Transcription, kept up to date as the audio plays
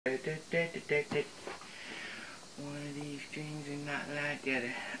One of these strings are not like the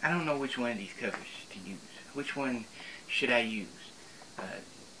other. I don't know which one of these covers to use. Which one should I use?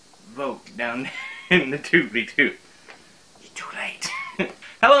 Vote down in the doobly-doo. It's too late.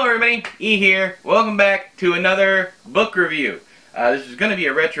 Hello everybody, E here. Welcome back to another book review. This is going to be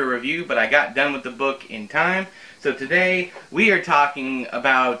a retro review, but I got done with the book in time. So today we are talking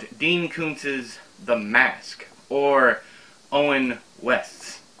about Dean Koontz's The Mask, or Owen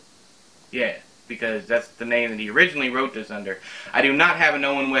West's. Yeah, because that's the name that he originally wrote this under. I do not have an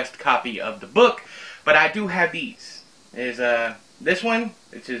Owen West copy of the book, but I do have these. There's this one,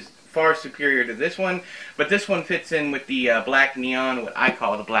 which is far superior to this one, but this one fits in with the black neon, what I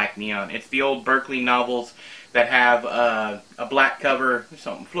call the black neon. It's the old Berkeley novels that have a black cover. There's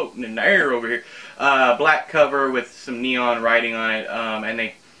something floating in the air over here. Black cover with some neon writing on it,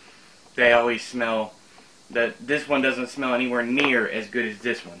 and they always smell. This one doesn't smell anywhere near as good as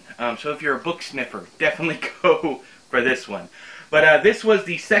this one. So if you're a book sniffer, definitely go for this one. But this was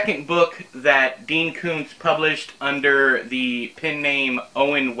the second book that Dean Koontz published under the pen name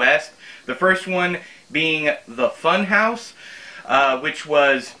Owen West. The first one being The Fun House, which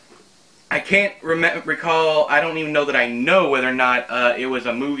was, I can't recall, I don't even know that I know whether or not it was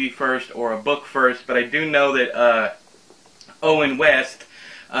a movie first or a book first, but I do know that Owen West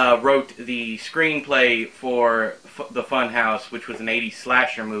wrote the screenplay for The Fun House, which was an 80s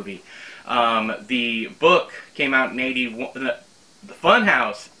slasher movie. The book came out in 81. The Fun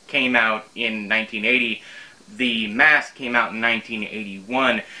House came out in 1980. The Mask came out in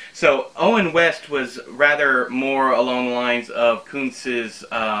 1981. So Owen West was rather more along the lines of Koontz's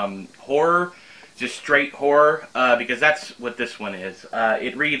horror, just straight horror, because that's what this one is.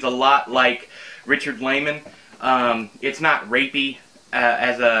 It reads a lot like Richard Lehman. It's not rapey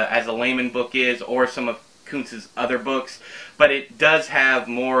as a Lehman book is, or some of Koontz's other books, but it does have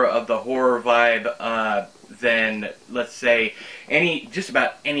more of the horror vibe than, let's say, just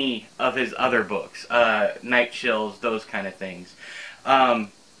about any of his other books. Night Chills, those kind of things.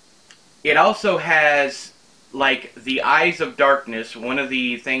 It also has, like, The Eyes of Darkness. One of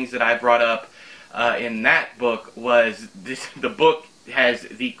the things that I brought up in that book was the book has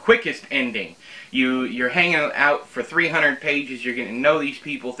the quickest ending. You're hanging out for 300 pages, you're getting to know these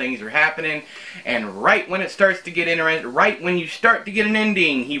people, things are happening, and right when it starts to get interesting, right when you start to get an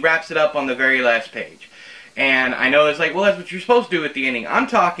ending, he wraps it up on the very last page. And I know it's like, well, that's what you're supposed to do at the ending. I'm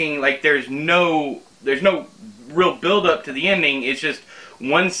talking like there's no real build up to the ending. It's just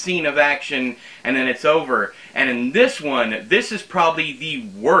one scene of action and then it's over. And in this one, this is probably the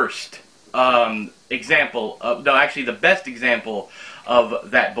worst example of, no, actually the best example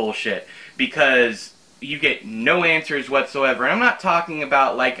of that bullshit, because you get no answers whatsoever. And I'm not talking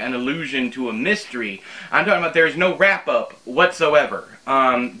about like an allusion to a mystery. I'm talking about there's no wrap-up whatsoever.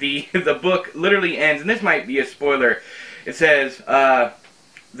 The book literally ends, and this might be a spoiler. It says, the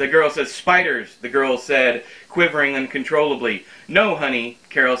girl says, "Spiders," the girl said, quivering uncontrollably. "No, honey,"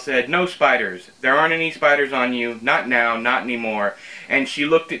 Carol said, "no spiders. There aren't any spiders on you. Not now, not anymore." And she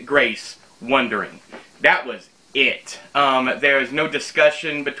looked at Grace, wondering. That was it. There's no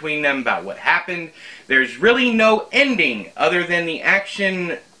discussion between them about what happened. There's really no ending other than the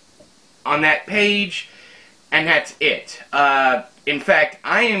action on that page, and that's it. In fact,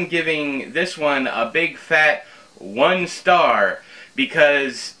 I am giving this one a big fat 1 star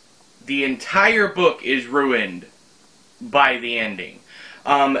because the entire book is ruined by the ending.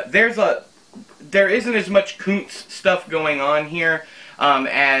 There isn't as much Koontz stuff going on here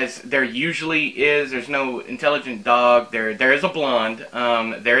as there usually is. There's no intelligent dog. There is a blonde.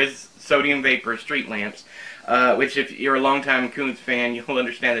 There is sodium vapor street lamps, which if you're a longtime Koontz fan, you'll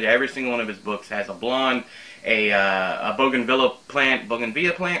understand that every single one of his books has a blonde, a bougainvillea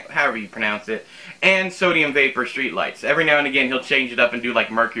plant, however you pronounce it, and sodium vapor street lights. Every now and again he'll change it up and do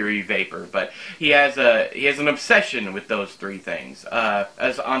like mercury vapor, but he has an obsession with those 3 things.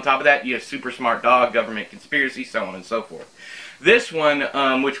 As on top of that, you have super smart dog, government conspiracy, so on and so forth. This one,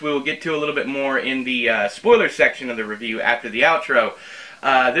 which we will get to a little bit more in the spoiler section of the review after the outro,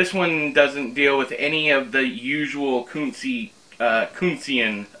 this one doesn't deal with any of the usual Koontzian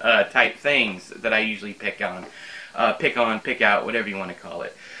type things that I usually pick out, whatever you want to call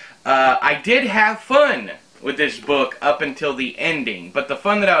it. I did have fun with this book up until the ending, but the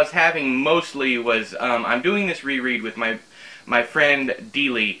fun that I was having mostly was, I'm doing this reread with my friend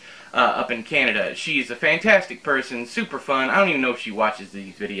Dealey, up in Canada. She's a fantastic person, super fun. I don't even know if she watches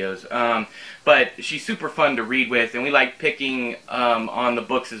these videos, but she's super fun to read with, and we like picking on the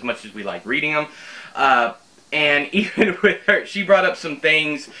books as much as we like reading them. And even with her, she brought up some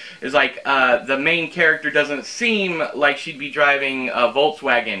things, is like, the main character doesn't seem like she'd be driving a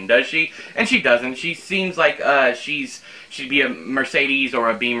Volkswagen, does she? And she doesn't. She seems like she'd be a Mercedes or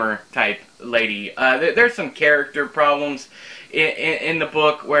a Beamer type lady. There's some character problems in the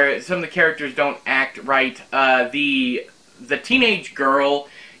book where some of the characters don't act right. The teenage girl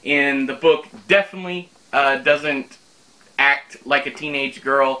in the book definitely doesn't act like a teenage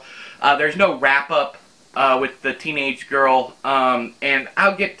girl. There's no wrap-up with the teenage girl, and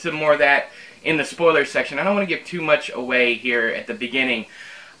I'll get to more of that in the spoiler section. I don't want to give too much away here at the beginning.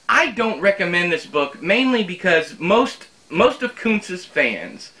 I don't recommend this book mainly because most of Koontz's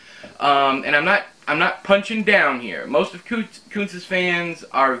fans, and I'm not punching down here. Most of Koontz's fans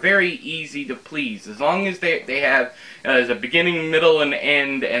are very easy to please as long as they have there's a beginning, middle, and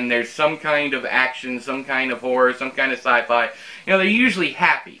end, and there's some kind of action, some kind of horror, some kind of sci-fi. You know, they're usually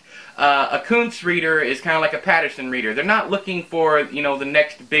happy. A Koontz reader is kind of like a Patterson reader. They're not looking for, you know, the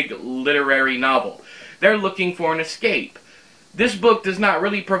next big literary novel. They're looking for an escape. This book does not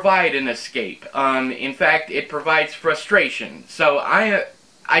really provide an escape. In fact, it provides frustration. So I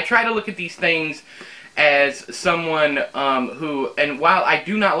try to look at these things as someone who, and while I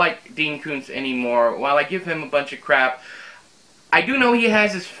do not like Dean Koontz anymore, while I give him a bunch of crap, I do know he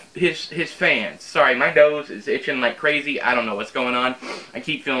has his fans. Sorry, my nose is itching like crazy. I don't know what's going on. I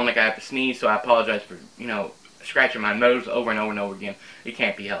keep feeling like I have to sneeze, so I apologize for, you know, scratching my nose over and over and over again. It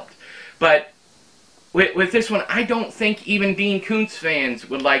can't be helped. But with this one, I don't think even Dean Koontz fans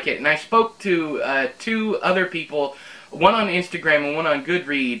would like it. And I spoke to two other people, one on Instagram and one on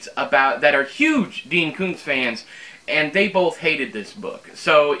Goodreads, that are huge Dean Koontz fans, and they both hated this book.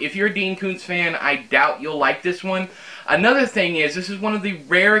 So if you're a Dean Koontz fan, I doubt you'll like this one. Another thing is, this is one of the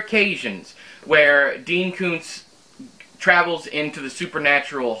rare occasions where Dean Koontz travels into the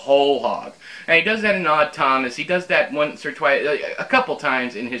supernatural whole hog. And he does that in Odd Thomas. He does that once or twice, a couple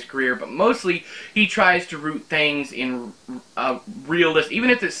times in his career, but mostly he tries to root things in realistic,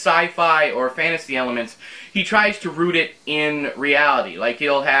 even if it's sci-fi or fantasy elements, he tries to root it in reality. Like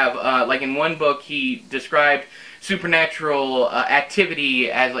he'll have, like in one book he described supernatural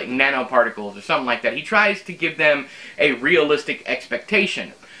activity as like nanoparticles or something like that. He tries to give them a realistic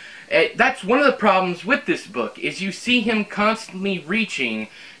expectation. That's one of the problems with this book, is you see him constantly reaching,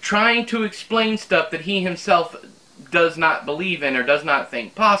 trying to explain stuff that he himself does not believe in or does not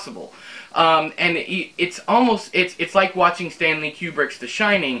think possible. And it's like watching Stanley Kubrick's The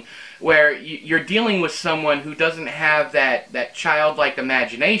Shining, where you're dealing with someone who doesn't have that childlike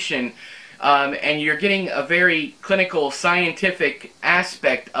imagination, and you're getting a very clinical, scientific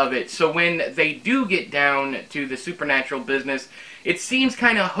aspect of it. So when they do get down to the supernatural business, it seems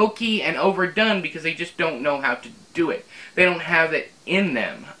kind of hokey and overdone because they just don't know how to do it. They don't have it in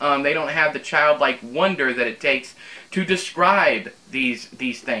them. They don't have the childlike wonder that it takes to describe these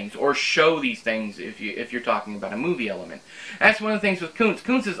things or show these things if you're talking about a movie element. That's one of the things with Koontz.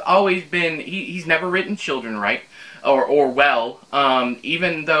 Koontz has always been, he's never written children right, or well.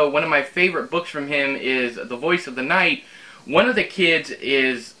 Even though one of my favorite books from him is The Voice of the Night, one of the kids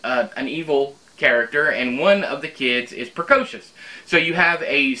is an evil character, and one of the kids is precocious. So you have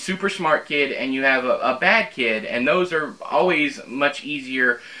a super smart kid and you have a bad kid, and those are always much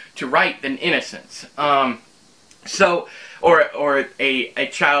easier to write than innocence. Or a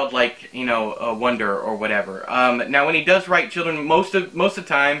childlike, you know, a wonder or whatever. Now, when he does write children, most of the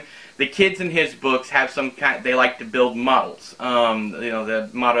time, the kids in his books have some kind. They like to build models. You know, the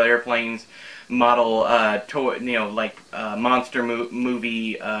model airplanes, model toy, you know, like monster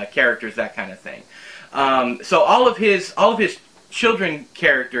movie characters, that kind of thing. So all of his children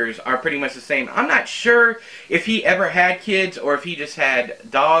characters are pretty much the same. I'm not sure if he ever had kids or if he just had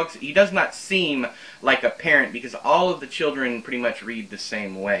dogs. He does not seem like a parent because all of the children pretty much read the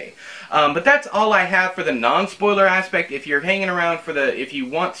same way. But that's all I have for the non-spoiler aspect. If you're hanging around for if you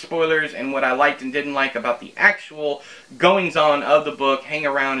want spoilers and what I liked and didn't like about the actual goings-on of the book, hang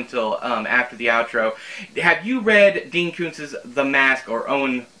around until after the outro. Have you read Dean Koontz's The Mask or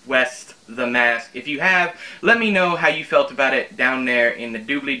Owen West The Mask? If you have, let me know how you felt about it down there in the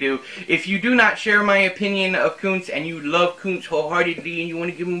doobly-doo. If you do not share my opinion of Koontz and you love Koontz wholeheartedly and you want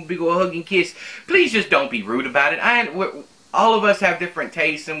to give him a big old hug and kiss, please just don't be rude about it. All of us have different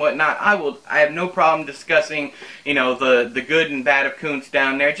tastes and whatnot. I have no problem discussing, you know, the good and bad of Koontz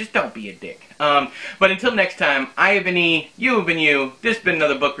down there. Just don't be a dick. But until next time, I have been E, you have been you. This has been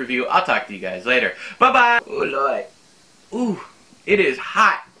another book review. I'll talk to you guys later. Bye-bye. Oh, Lord. Ooh, it is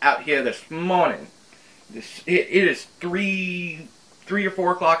hot out here this morning. It is 3 or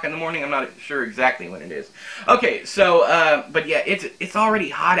 4 o'clock in the morning. I'm not sure exactly when it is. Okay, so, but yeah, it's already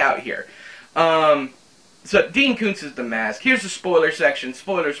hot out here. So Dean Koontz is the mask. Here's the spoiler section.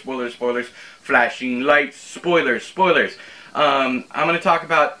 Spoilers, spoilers, spoilers. Flashing lights. Spoilers, spoilers. I'm going to talk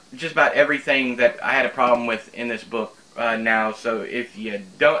about just about everything that I had a problem with in this book now. So if you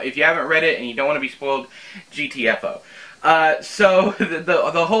haven't read it and you don't want to be spoiled, GTFO. So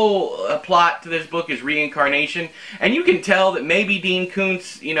the whole plot to this book is reincarnation, and you can tell that maybe Dean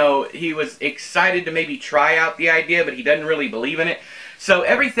Koontz, you know, he was excited to maybe try out the idea, but he doesn't really believe in it. So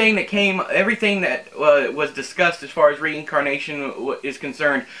everything that was discussed as far as reincarnation is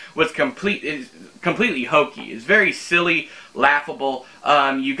concerned was completely hokey. It's very silly, laughable.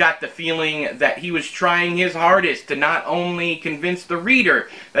 You got the feeling that he was trying his hardest to not only convince the reader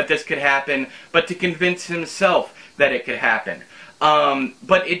that this could happen, but to convince himself that it could happen.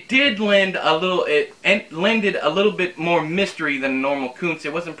 But it did lend a little, lended a little bit more mystery than normal Koontz.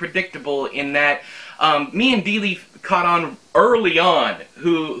 It wasn't predictable in that me and Dealey caught on early on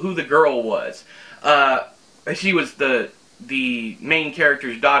who the girl was. She was the main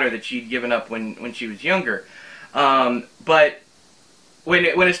character's daughter that she'd given up when she was younger. But when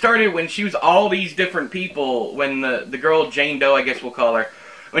it started, when she was all these different people, when the girl Jane Doe, I guess we'll call her,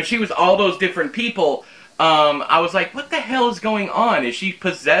 when she was all those different people, I was like, what the hell is going on? Is she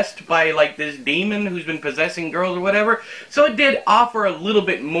possessed by, like, this demon who's been possessing girls or whatever? So it did offer a little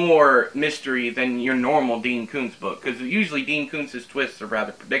bit more mystery than your normal Dean Koontz book, because usually Dean Koontz's twists are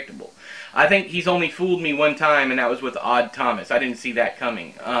rather predictable. I think he's only fooled me one time, and that was with Odd Thomas. I didn't see that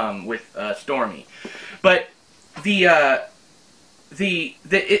coming, with Stormy. But the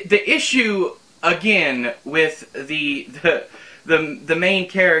issue, again, with the main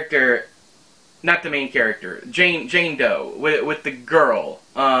character... Not the main character, Jane Doe, with the girl,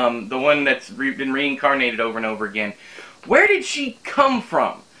 the one that's been reincarnated over and over again. Where did she come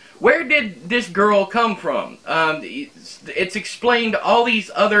from? Where did this girl come from? It's explained all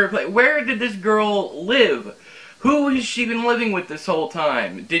these other places. Where did this girl live? Who has she been living with this whole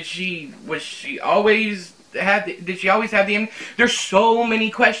time? Did she always have the... There's so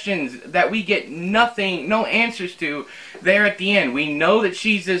many questions that we get no answers to there at the end. We know that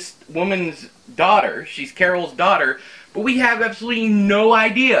she's this woman's daughter. She's Carol's daughter, but we have absolutely no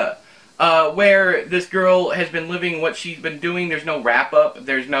idea where this girl has been living, what she's been doing. There's no wrap-up.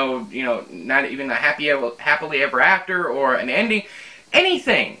 There's no, you know, not even a happily ever after or an ending.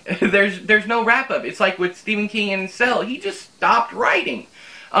 Anything. There's no wrap-up. It's like with Stephen King and Cell. He just stopped writing.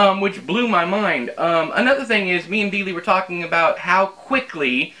 Which blew my mind. Another thing is, me and Dealey were talking about how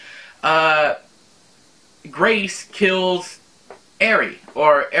quickly Grace kills Ari,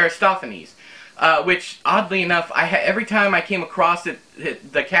 or Aristophanes. Which, oddly enough, every time I came across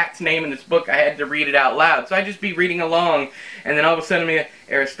the cat's name in this book, I had to read it out loud. So I'd just be reading along, and then all of a sudden,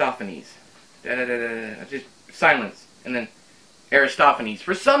 Aristophanes. Just silence, and then Aristophanes.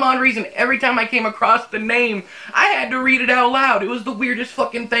 For some odd reason, every time I came across the name, I had to read it out loud. It was the weirdest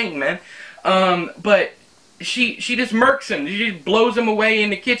fucking thing, man. But she just murks him. She just blows him away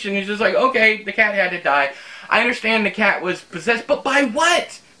in the kitchen. It's just like, okay, the cat had to die. I understand the cat was possessed, but by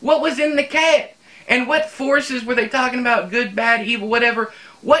what? What was in the cat? And what forces were they talking about? Good, bad, evil, whatever.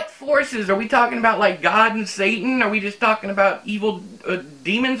 What forces? Are we talking about, like, God and Satan? Are we just talking about evil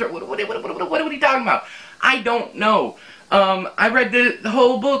demons? Or what are we talking about? I don't know. I read the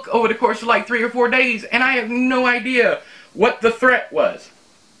whole book over the course of like 3 or 4 days, and I have no idea what the threat was.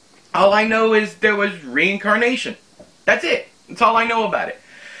 All I know is there was reincarnation. That's it. That's all I know about it.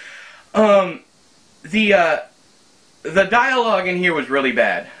 The dialogue in here was really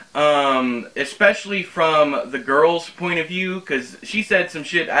bad. Especially from the girl's point of view, because she said some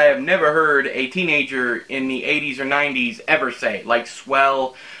shit I have never heard a teenager in the 80s or 90s ever say. Like,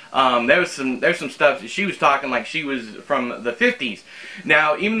 swell. There's some stuff that she was talking like she was from the 50s.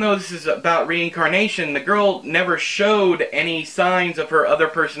 Now, even though this is about reincarnation, the girl never showed any signs of her other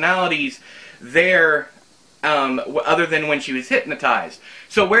personalities there, other than when she was hypnotized.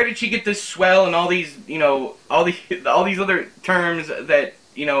 So where did she get this swell and all these, you know, all these other terms that,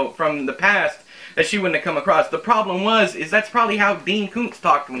 you know, from the past that she wouldn't have come across? The problem is that's probably how Dean Koontz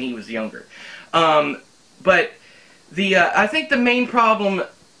talked when he was younger. But I think the main problem,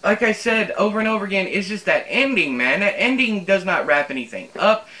 like I said over and over again, is just that ending, man. That ending does not wrap anything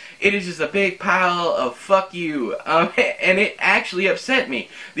up. It is just a big pile of fuck you. And it actually upset me.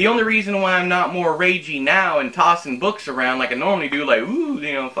 The only reason why I'm not more ragey now and tossing books around like I normally do, like, ooh,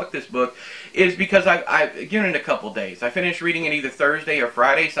 you know, fuck this book, is because I've given it a couple days. I finished reading it either Thursday or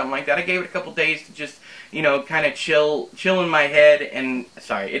Friday, something like that. I gave it a couple days to just, you know, kind of chill in my head and,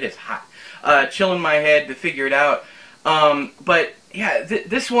 sorry, it is hot. Chill in my head to figure it out. But yeah,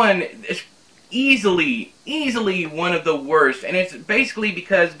 this one is easily one of the worst, and it's basically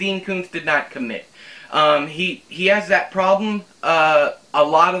because Dean Koontz did not commit. He has that problem a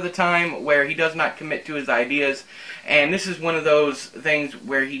lot of the time where he does not commit to his ideas, and this is one of those things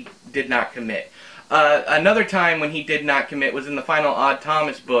where he did not commit. Another time when he did not commit was in the final Odd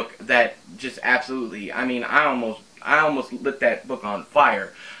Thomas book that just absolutely, I mean, I almost lit that book on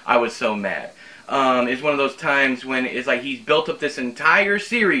fire. I was so mad. It's one of those times when it's like he's built up this entire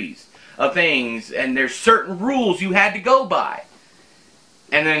series of things, and there's certain rules you had to go by.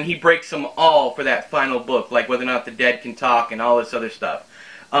 And then he breaks them all for that final book, like whether or not the dead can talk and all this other stuff.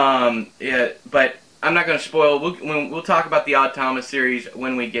 Yeah, but I'm not going to spoil. We'll talk about the Odd Thomas series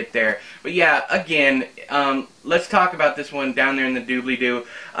when we get there. But yeah, again, let's talk about this one down there in the doobly-doo.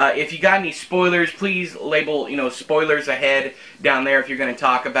 If you got any spoilers, please label, spoilers ahead down there if you're going to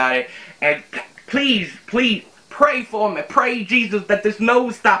talk about it. And please, pray for me. Pray, Jesus, that this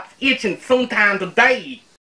nose stops itching sometime today.